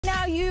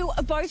you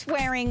both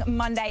wearing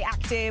Monday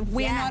Active?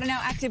 We are not in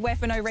our activewear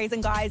for no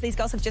reason, guys. These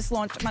girls have just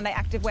launched Monday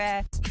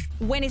Activewear.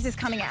 When is this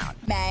coming out?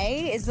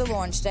 May is the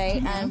launch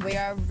date, and we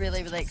are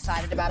really, really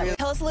excited about it.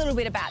 Tell us a little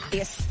bit about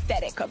the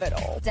aesthetic of it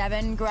all.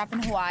 Devin grew up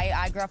in Hawaii.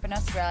 I grew up in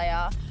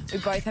Australia. We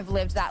both have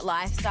lived that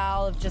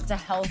lifestyle of just a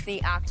healthy,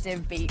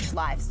 active beach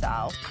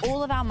lifestyle.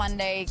 All of our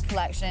Monday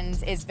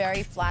collections is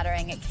very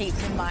flattering. It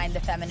keeps in mind the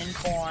feminine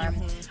form,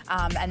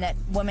 and that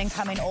women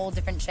come in all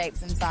different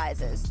shapes and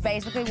sizes.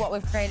 Basically, what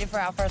we've created for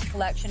our first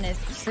collection is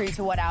true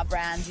to what our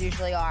brands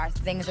usually are.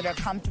 Things that are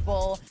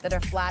comfortable, that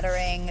are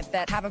flattering,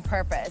 that have a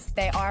purpose.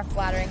 They are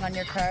flattering on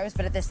your curves,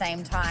 but at the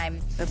same time,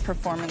 they're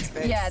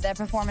performance-based. Yeah, they're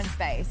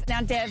performance-based.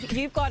 Now, Dev,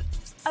 you've got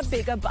a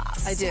bigger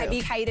bust. I do. Have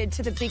you catered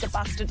to the bigger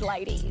busted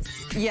ladies?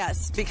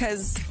 Yes,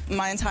 because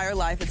my entire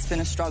life it's been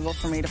a struggle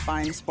for me to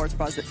find sports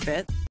bras that fit.